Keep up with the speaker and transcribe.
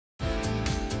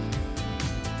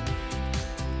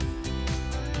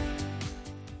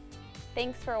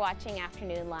Thanks for watching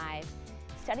Afternoon Live.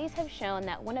 Studies have shown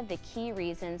that one of the key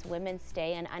reasons women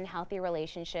stay in unhealthy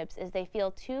relationships is they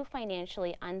feel too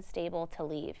financially unstable to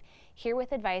leave. Here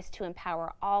with advice to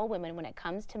empower all women when it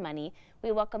comes to money,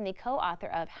 we welcome the co-author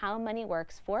of How Money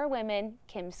Works for Women,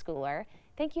 Kim Scouller.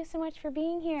 Thank you so much for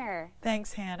being here.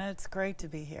 Thanks, Hannah. It's great to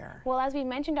be here. Well, as we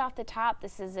mentioned off the top,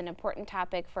 this is an important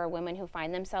topic for women who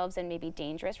find themselves in maybe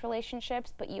dangerous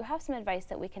relationships, but you have some advice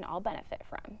that we can all benefit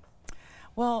from.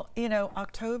 Well, you know,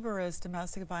 October is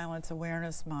Domestic Violence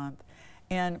Awareness Month,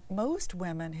 and most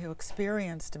women who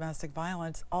experience domestic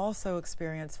violence also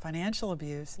experience financial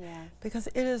abuse because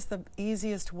it is the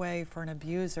easiest way for an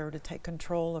abuser to take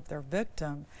control of their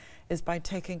victim is by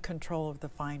taking control of the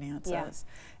finances.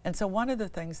 And so one of the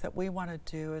things that we want to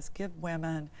do is give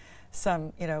women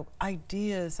some,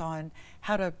 ideas on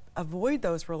how to avoid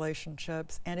those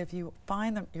relationships, and if you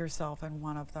find yourself in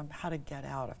one of them, how to get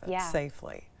out of it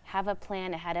safely. Have a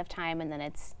plan ahead of time, and then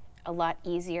it's a lot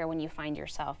easier when you find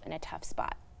yourself in a tough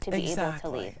spot to be able to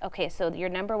leave. Okay, so your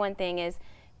number one thing is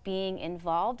being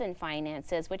involved in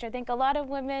finances, which I think a lot of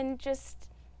women just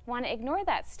want to ignore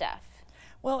that stuff.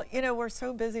 Well, we're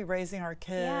so busy raising our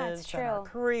kids and our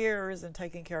careers and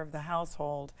taking care of the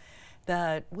household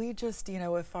that we just,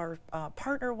 if our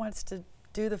partner wants to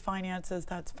do the finances,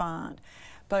 that's fine.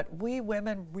 But we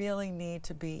women really need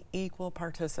to be equal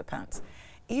participants.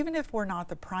 Even if we're not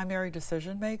the primary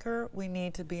decision maker, we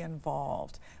need to be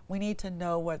involved. We need to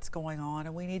know what's going on,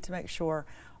 and we need to make sure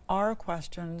our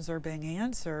questions are being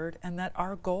answered and that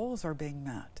our goals are being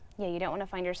met. Yeah, you don't want to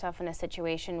find yourself in a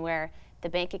situation where the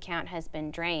bank account has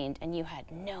been drained and you had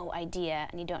no idea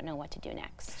and you don't know what to do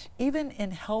next. Even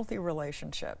in healthy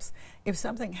relationships, if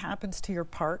something happens to your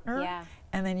partner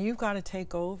and then you've got to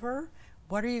take over,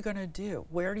 what are you going to do?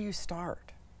 Where do you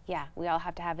start? Yeah, we all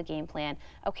have to have a game plan.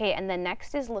 Okay, and then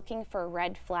next is looking for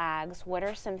red flags. What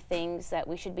are some things that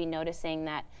we should be noticing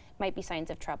that might be signs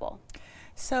of trouble?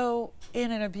 So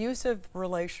in an abusive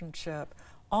relationship,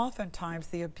 oftentimes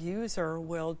the abuser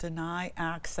will deny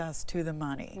access to the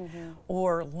money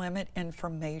or limit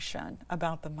information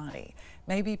about the money,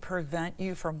 maybe prevent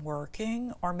you from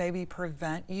working or maybe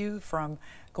prevent you from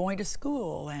going to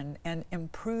school and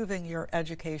improving your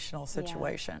educational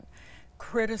situation.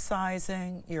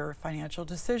 Criticizing your financial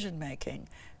decision making,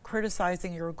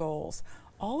 criticizing your goals,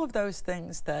 all of those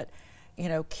things that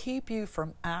keep you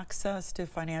from access to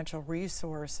financial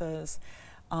resources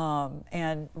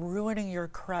and ruining your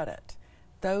credit.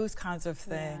 Those kinds of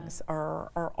things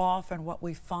are often what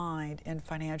we find in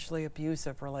financially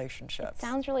abusive relationships. It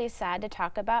sounds really sad to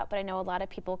talk about, but I know a lot of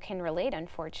people can relate,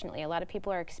 unfortunately. A lot of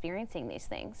people are experiencing these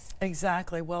things.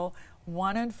 Exactly. Well,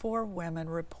 1 in 4 women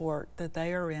report that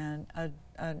they are in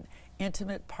an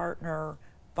intimate partner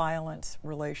violence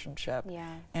relationship.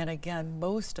 And again,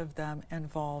 most of them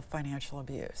involve financial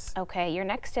abuse. Okay, your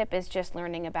next tip is just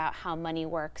learning about how money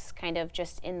works kind of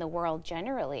just in the world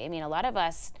generally. I mean, a lot of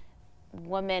us,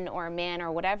 women or men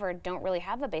or whatever, don't really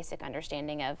have a basic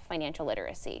understanding of financial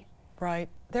literacy. Right.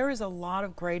 There is a lot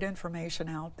of great information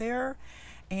out there,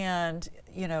 and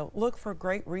look for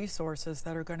great resources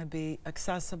that are going to be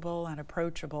accessible and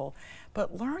approachable,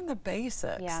 but learn the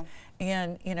basics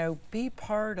and be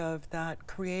part of that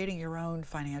creating your own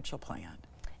financial plan.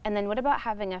 And then what about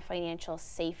having a financial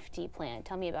safety plan?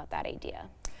 Tell me about that idea.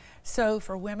 So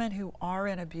for women who are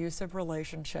in abusive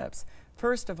relationships,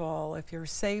 first of all, if your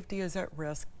safety is at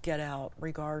risk, get out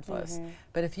regardless.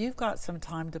 But if you've got some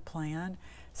time to plan,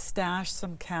 stash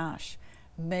some cash,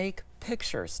 make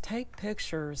pictures, take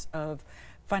pictures of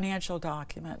financial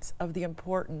documents, of the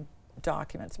important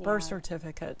documents, birth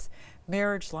certificates,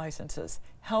 marriage licenses,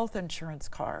 health insurance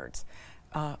cards,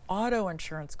 auto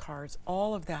insurance cards,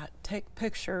 all of that. Take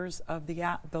pictures of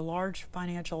the large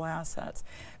financial assets,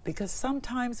 because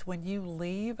sometimes when you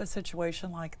leave a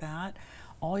situation like that,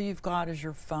 all you've got is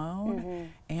your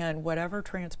phone and whatever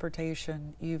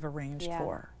transportation you've arranged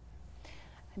for.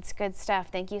 It's good stuff.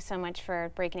 Thank you so much for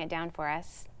breaking it down for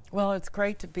us. Well, it's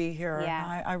great to be here.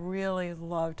 I really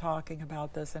love talking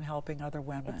about this and helping other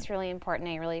women. It's really important.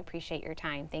 I really appreciate your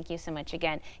time. Thank you so much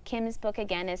again. Kim's book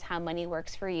again is How Money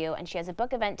Works for You, and she has a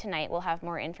book event tonight. We'll have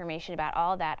more information about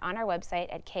all that on our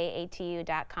website at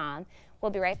katu.com.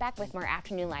 We'll be right back with more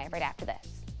Afternoon Live right after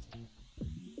this.